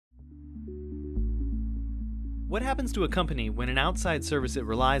What happens to a company when an outside service it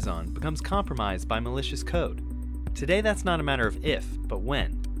relies on becomes compromised by malicious code? Today, that's not a matter of if, but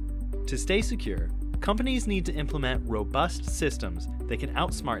when. To stay secure, companies need to implement robust systems that can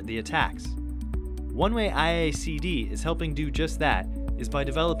outsmart the attacks. One way IACD is helping do just that is by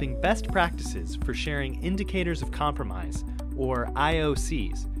developing best practices for sharing indicators of compromise, or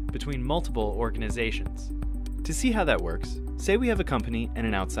IOCs, between multiple organizations. To see how that works, say we have a company and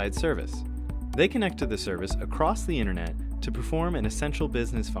an outside service. They connect to the service across the internet to perform an essential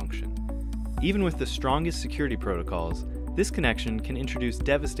business function. Even with the strongest security protocols, this connection can introduce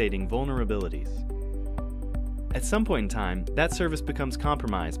devastating vulnerabilities. At some point in time, that service becomes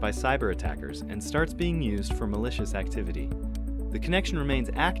compromised by cyber attackers and starts being used for malicious activity. The connection remains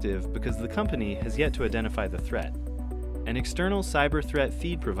active because the company has yet to identify the threat. An external cyber threat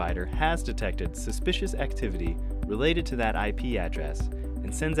feed provider has detected suspicious activity related to that IP address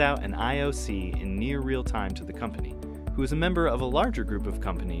and sends out an IOC in near real time to the company, who is a member of a larger group of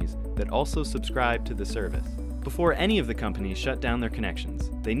companies that also subscribe to the service. Before any of the companies shut down their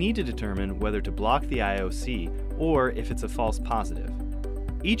connections, they need to determine whether to block the IOC or if it's a false positive.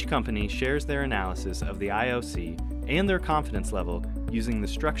 Each company shares their analysis of the IOC and their confidence level using the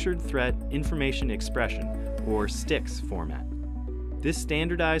Structured Threat Information Expression, or STIX format. This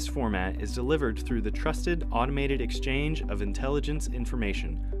standardized format is delivered through the Trusted Automated Exchange of Intelligence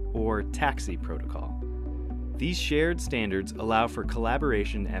Information, or TAXI protocol. These shared standards allow for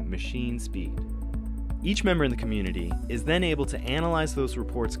collaboration at machine speed. Each member in the community is then able to analyze those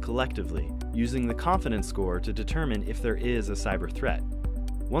reports collectively using the confidence score to determine if there is a cyber threat.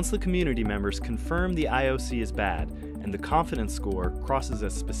 Once the community members confirm the IOC is bad and the confidence score crosses a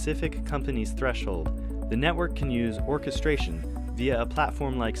specific company's threshold, the network can use orchestration via a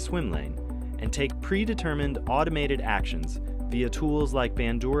platform like Swimlane and take predetermined automated actions via tools like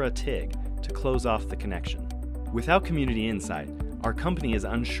Bandura TIG to close off the connection. Without community insight, our company is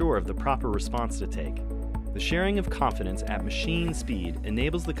unsure of the proper response to take. The sharing of confidence at machine speed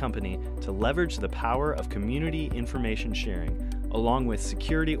enables the company to leverage the power of community information sharing along with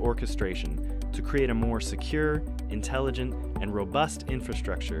security orchestration to create a more secure, intelligent, and robust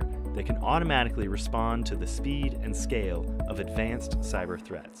infrastructure that can automatically respond to the speed and scale of advanced cyber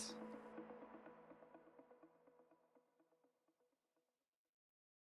threats.